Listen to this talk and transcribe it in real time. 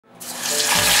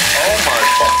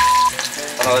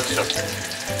touch of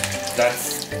it.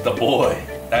 That's the boy.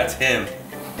 That's him.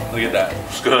 Look at that.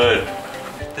 It's good.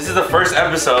 This is the first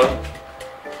episode.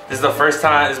 This is the first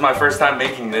time. This is my first time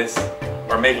making this,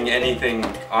 or making anything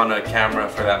on a camera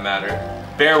for that matter.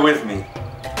 Bear with me.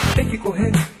 Tem que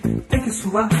correr, tem que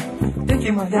suar, tem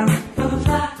que malhar. Vamos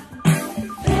lá.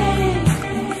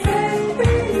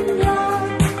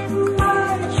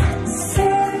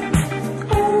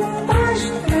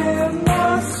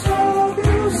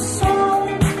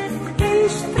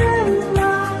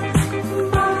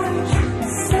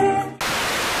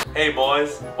 Hey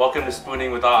boys, welcome to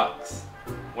Spooning with Aux.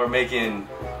 We're making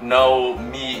no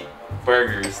meat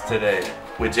burgers today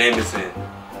with Jameson.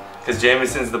 Because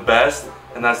Jameson's the best,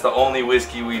 and that's the only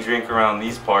whiskey we drink around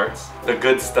these parts. The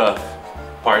good stuff,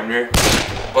 partner.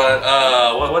 But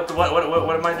what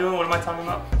am I doing? What am I talking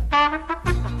about?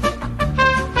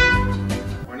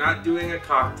 We're not doing a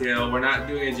cocktail. We're not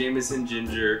doing a Jameson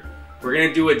ginger. We're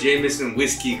gonna do a Jameson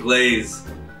whiskey glaze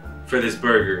for this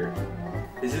burger.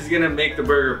 This is gonna make the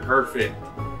burger perfect.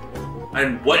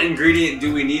 And what ingredient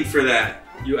do we need for that,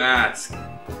 you ask?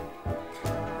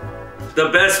 The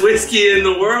best whiskey in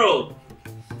the world.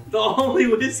 The only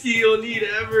whiskey you'll need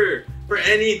ever for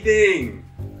anything.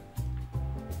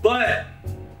 But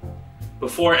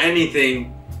before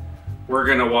anything, we're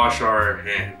gonna wash our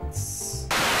hands.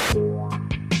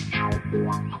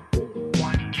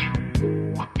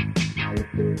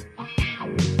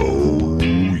 Oh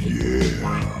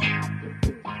yeah.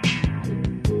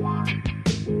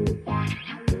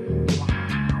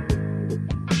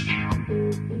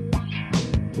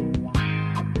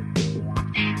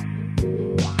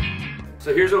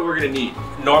 So here's what we're gonna need.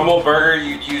 Normal burger,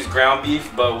 you'd use ground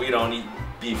beef, but we don't eat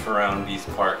beef around these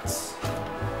parts.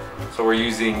 So we're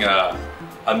using a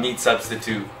meat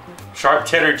substitute. Sharp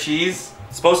cheddar cheese.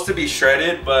 It's supposed to be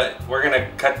shredded, but we're gonna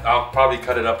I'll probably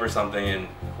cut it up or something and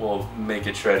we'll make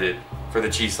it shredded for the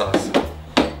cheese sauce.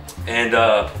 And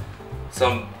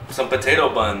some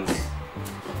potato buns.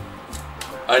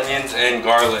 Onions and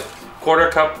garlic. Quarter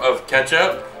cup of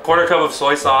ketchup. Quarter cup of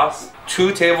soy sauce.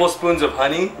 2 tablespoons of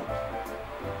honey.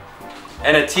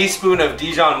 And a teaspoon of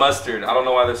Dijon mustard. I don't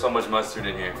know why there's so much mustard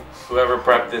in here. Whoever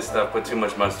prepped this stuff put too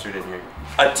much mustard in here.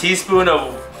 A teaspoon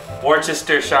of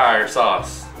Worcestershire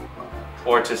sauce.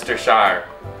 Worcestershire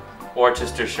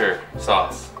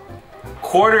sauce.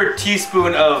 Quarter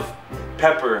teaspoon of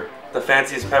pepper. The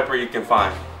fanciest pepper you can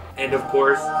find. And of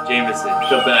course, Jameson,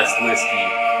 the best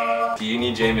whiskey. You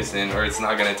need Jameson or it's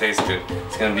not gonna taste good.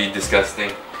 It's gonna be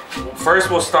disgusting. First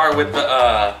we'll start with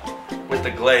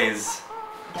the glaze.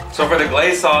 So for the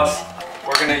glaze sauce,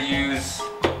 we're gonna use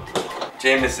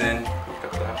Jameson.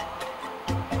 Got that.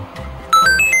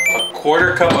 A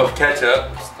quarter cup of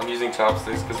ketchup. I'm using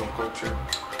chopsticks because I'm cultured.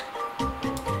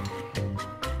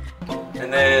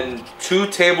 And then 2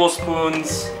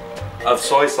 tablespoons of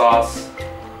soy sauce.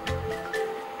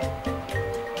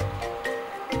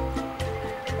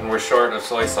 And we're short of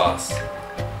soy sauce.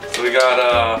 So we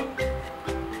got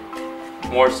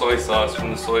more soy sauce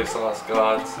from the soy sauce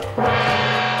gods.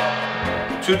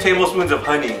 2 tablespoons of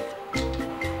honey.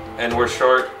 And we're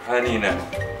short honey now.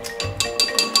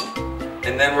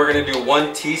 And then we're gonna do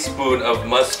 1 teaspoon of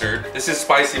mustard. This is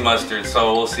spicy mustard,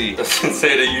 so we'll see. It doesn't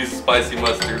say to use spicy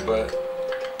mustard, but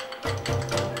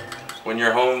when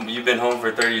you're home, you've been home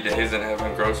for 30 days and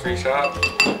haven't grocery shop,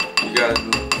 you gotta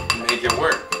make it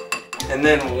work. And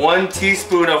then 1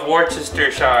 teaspoon of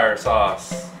Worcestershire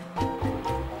sauce.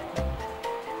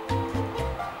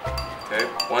 Okay,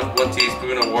 one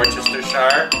teaspoon of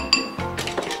Worcestershire.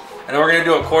 And then we're gonna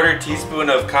do a quarter teaspoon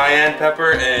of cayenne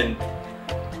pepper and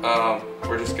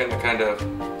we're just gonna kind of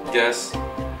guess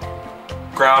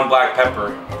ground black pepper.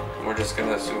 And we're just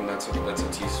gonna assume that's a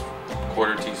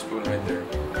quarter teaspoon right there.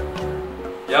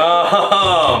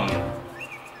 Yum!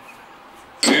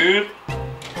 Dude.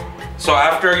 So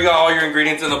after you got all your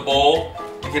ingredients in the bowl,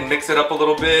 you can mix it up a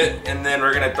little bit and then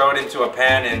we're gonna throw it into a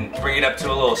pan and bring it up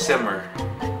to a little simmer.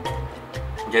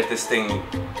 Get this thing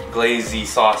glazy,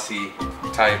 saucy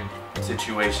type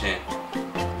situation.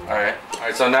 Alright,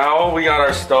 so now we got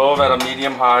our stove at a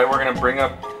medium high. We're gonna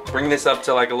bring this up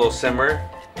to like a little simmer,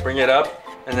 bring it up,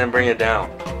 and then bring it down.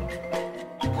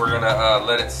 We're gonna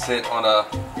let it sit on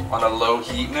a low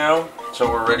heat now, so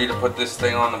we're ready to put this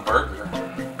thing on the burger.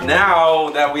 Now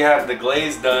that we have the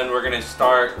glaze done, we're gonna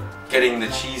start getting the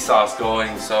cheese sauce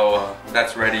going, so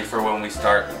that's ready for when we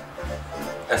start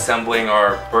assembling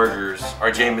our burgers,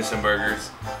 our Jameson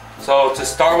burgers. So to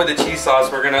start with the cheese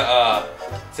sauce, we're gonna,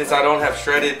 since I don't have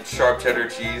shredded sharp cheddar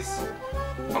cheese,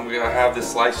 I'm gonna have the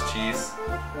sliced cheese,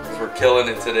 because we're killing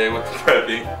it today with the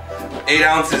prepping. 8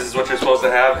 ounces is what you're supposed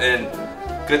to have, and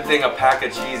good thing a pack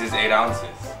of cheese is 8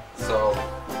 ounces. So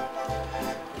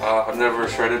I've never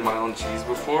shredded my own cheese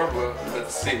before, but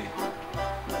let's see.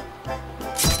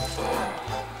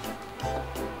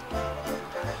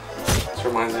 This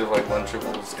reminds me of like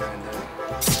Lunchables kind of.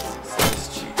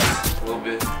 Sliced cheese a little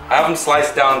bit. I have them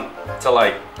sliced down to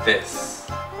like this.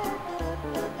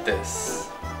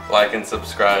 Like and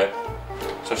subscribe.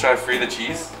 So should I free the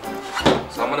cheese?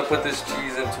 So I'm gonna put this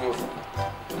cheese into a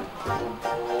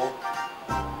bowl.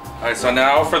 Alright, so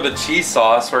now for the cheese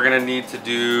sauce, we're gonna need to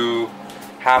do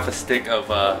half a stick of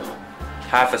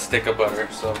butter.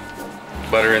 So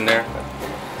butter in there.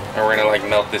 And we're gonna like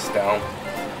melt this down.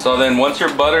 So then once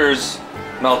your butter's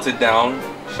melted down,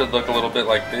 it should look a little bit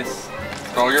like this.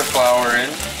 Throw your flour in.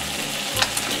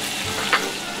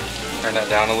 Turn that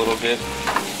down a little bit.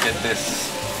 Get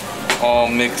this all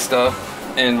mixed up.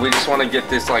 And we just want to get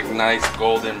this like nice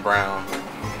golden brown.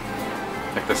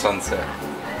 Like the sunset.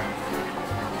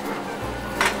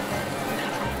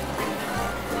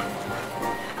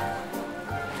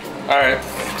 Alright,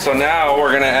 so now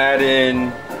we're gonna add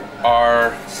in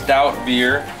our stout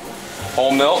beer,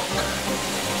 whole milk.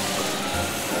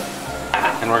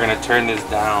 And we're gonna turn this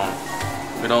down.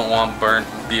 We don't want burnt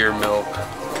beer milk.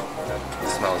 It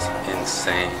smells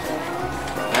insane.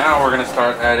 Now we're gonna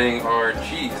start adding our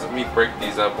cheese. Let me break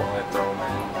these up while I throw them in.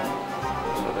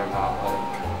 So they're not like...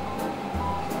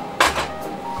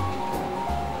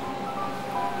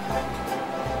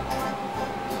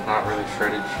 It's not really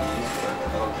shredded cheese, but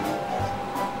that'll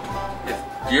do. If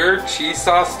your cheese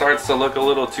sauce starts to look a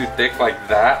little too thick like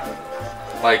that,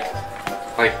 like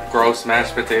gross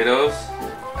mashed potatoes,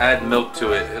 add milk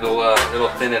to it. It'll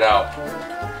thin it out.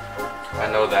 I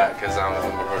know that because I'm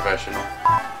a professional.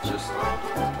 Just a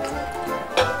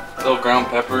little ground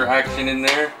pepper action in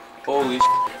there. Holy shit.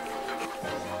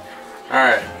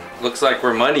 Alright, looks like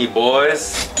we're money,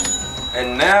 boys.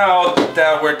 And now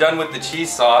that we're done with the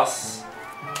cheese sauce,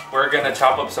 we're gonna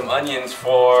chop up some onions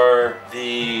for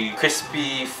the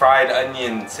crispy fried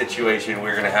onion situation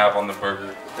we're gonna have on the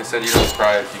burger. They said you don't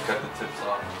fry if you cut the tips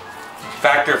off.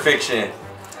 Fact or fiction?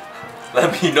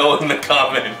 Let me know in the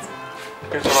comments.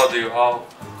 Here's what I'll do. I'll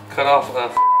cut off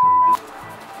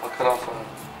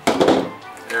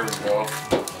there we go.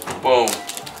 Boom.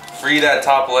 Free that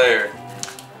top layer.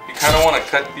 You kind of want to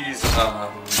cut these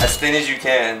as thin as you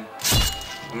can.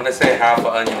 I'm going to say half an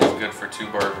onion is good for 2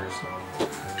 burgers.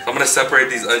 I'm going to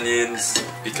separate these onions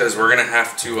because we're going to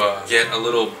have to get a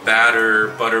little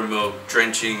batter buttermilk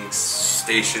drenching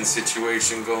station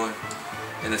situation going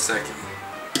in a second.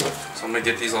 So I'm going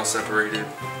to get these all separated.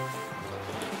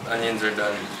 Onions are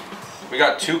done. We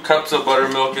got 2 cups of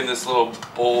buttermilk in this little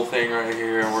bowl thing right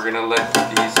here, and we're gonna let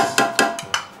these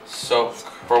soak.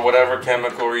 For whatever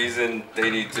chemical reason, they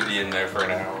need to be in there for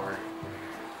an hour.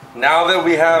 Now that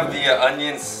we have the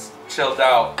onions chilled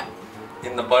out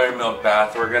in the buttermilk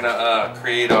bath, we're gonna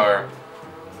create our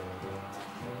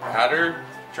batter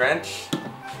drench.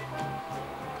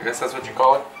 I guess that's what you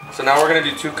call it. So now we're gonna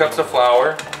do 2 cups of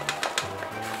flour,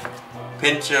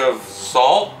 pinch of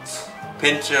salt,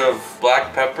 pinch of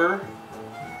black pepper,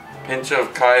 pinch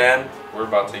of cayenne. We're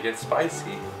about to get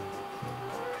spicy.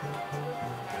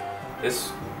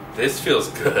 This feels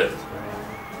good.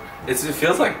 It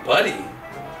feels like buddy.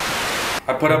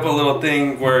 I put up a little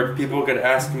thing where people could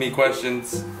ask me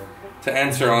questions to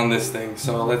answer on this thing.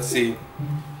 So let's see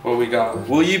what we got.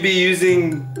 Will you be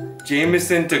using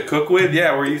Jameson to cook with?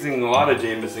 Yeah, we're using a lot of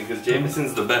Jameson because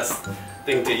Jameson's the best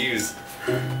thing to use.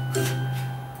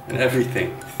 And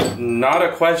everything. Not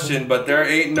a question, but there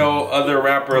ain't no other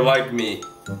rapper like me.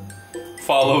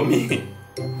 Follow me.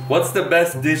 What's the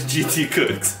best dish GT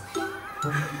cooks?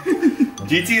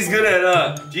 GT's good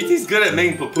at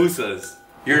making pupusas.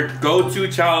 Your go-to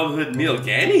childhood meal,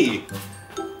 Kenny.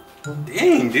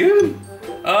 Dang, dude.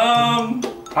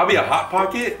 Probably a Hot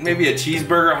Pocket, maybe a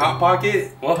cheeseburger Hot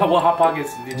Pocket. What Hot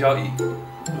Pockets did y'all eat?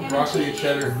 Broccoli and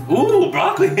cheddar. Ooh,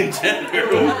 broccoli and cheddar.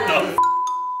 What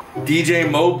the DJ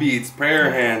Mo Beats,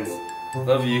 prayer hands.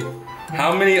 Love you.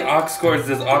 How many aux cords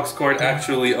does Aux Cord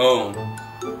actually own?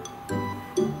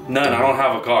 None, I don't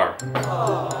have a car.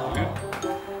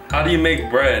 How do you make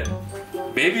bread?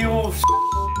 Maybe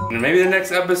maybe the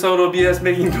next episode will be us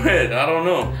making bread. I don't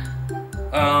know.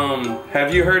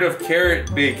 Have you heard of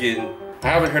carrot bacon? I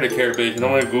haven't heard of carrot bacon.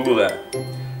 I'm gonna Google that.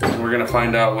 And we're gonna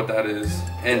find out what that is.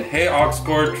 And hey Aux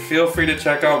Cord, feel free to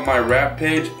check out my rap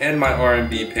page and my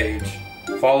R&B page.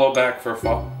 Follow back for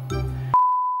fall.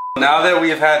 Now that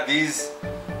we've had these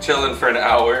chilling for an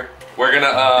hour, we're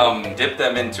gonna dip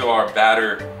them into our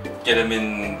batter, get them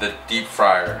in the deep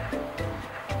fryer.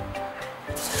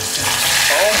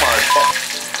 Oh my god.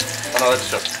 Oh no, let's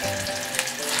show.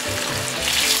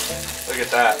 Look at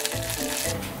that.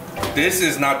 This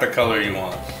is not the color you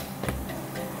want.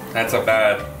 That's a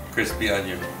bad crispy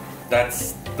onion.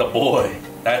 That's the boy.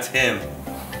 That's him.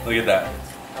 Look at that.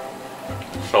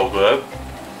 So good.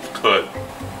 It's good.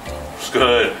 It's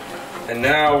good. And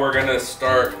now we're gonna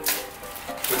start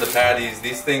with the patties.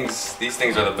 These things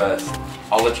are the best.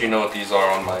 I'll let you know what these are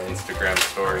on my Instagram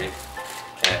story.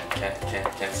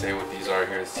 Can't say what these are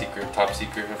here. It's secret, top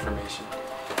secret information.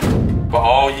 But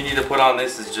all you need to put on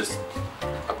this is just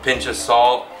a pinch of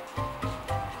salt.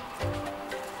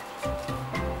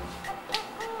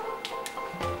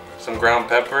 Some ground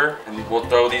pepper, and we'll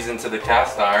throw these into the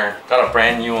cast iron. Got a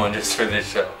brand new one just for this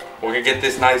show. We're gonna get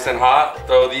this nice and hot,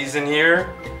 throw these in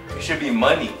here. It should be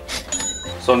money.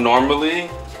 So normally,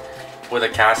 with a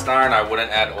cast iron, I wouldn't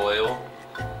add oil,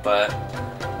 but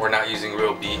we're not using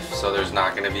real beef, so there's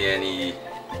not gonna be any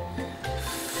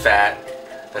fat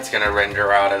that's gonna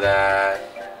render out of that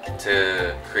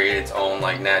to create its own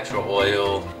like natural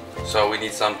oil. So we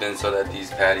need something so that these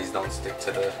patties don't stick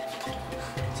to the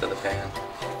pan.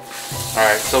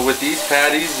 Alright, so with these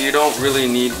patties, you don't really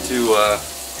need to,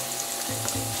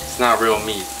 it's not real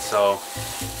meat, so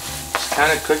just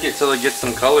kind of cook it till it gets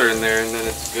some color in there and then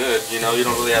it's good. You know, you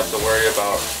don't really have to worry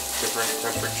about different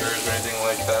temperatures or anything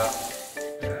like that.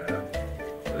 Yeah,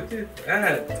 look at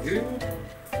that, dude.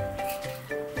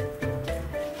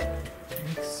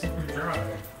 It's super dry.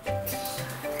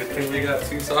 Good thing we got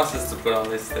 2 sauces to put on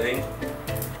this thing.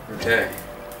 Okay.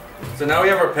 So now we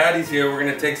have our patties here. We're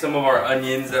gonna take some of our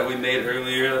onions that we made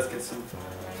earlier. Let's get some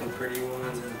pretty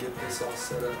ones and get this all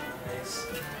set up nice.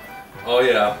 Oh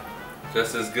yeah,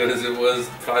 just as good as it was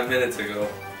 5 minutes ago.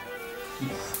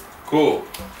 Cool.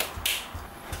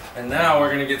 And now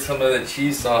we're gonna get some of the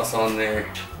cheese sauce on there.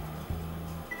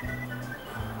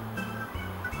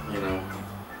 You know,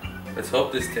 let's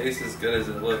hope this tastes as good as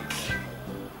it looks.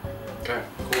 Okay,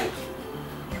 cool.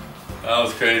 That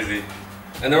was crazy.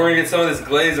 And then we're gonna get some of this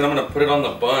glaze and I'm gonna put it on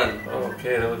the bun. Oh,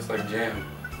 okay, that looks like jam.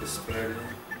 Just spared it.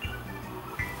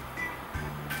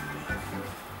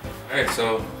 Alright,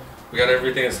 so we got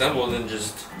everything assembled and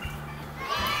just...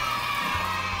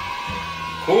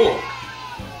 Cool.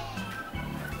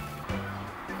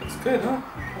 That's good, huh?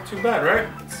 Not too bad, right?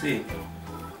 Let's see.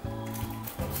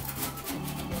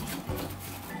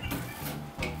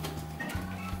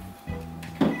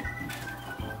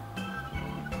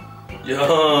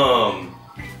 Yum!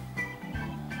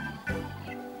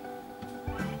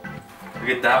 Look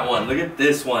at that one. Look at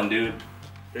this one, dude.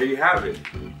 There you have it.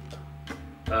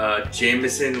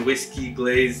 Jameson Whiskey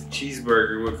Glaze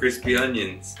cheeseburger with crispy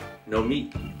onions. No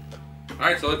meat.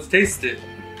 Alright, so let's taste it.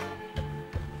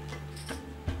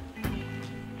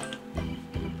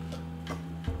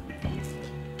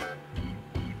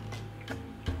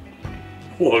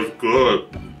 Oh, it's good.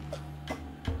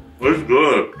 It's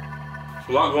good. There's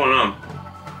a lot going on.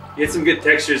 You get some good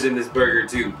textures in this burger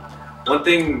too. One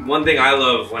thing I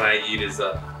love when I eat is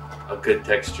a good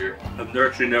texture. I've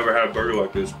actually never had a burger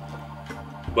like this.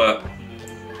 But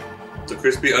the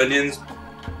crispy onions,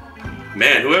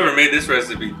 man, whoever made this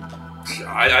recipe,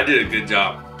 I did a good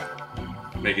job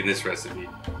making this recipe.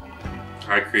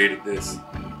 I created this.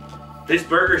 This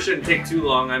burger shouldn't take too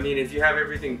long. I mean, if you have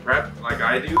everything prepped like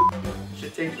I do, it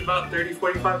should take you about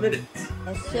 30-45 minutes.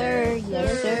 Yes, sir.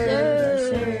 Yes,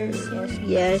 sir.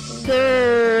 Yes,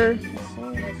 sir.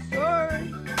 Yes, sir.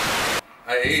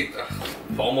 I ate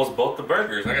almost both the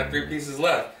burgers. I got 3 pieces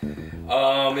left.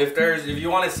 If you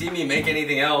want to see me make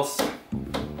anything else,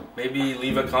 maybe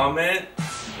leave a comment,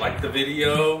 like the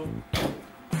video,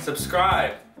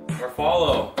 subscribe, or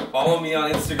follow. Follow me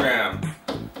on Instagram.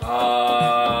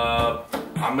 I'm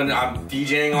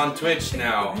DJing on Twitch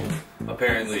now,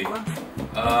 apparently.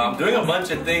 I'm doing a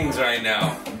bunch of things right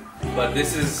now, but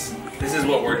this is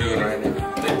what we're doing right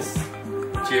now. Thanks.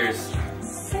 Cheers.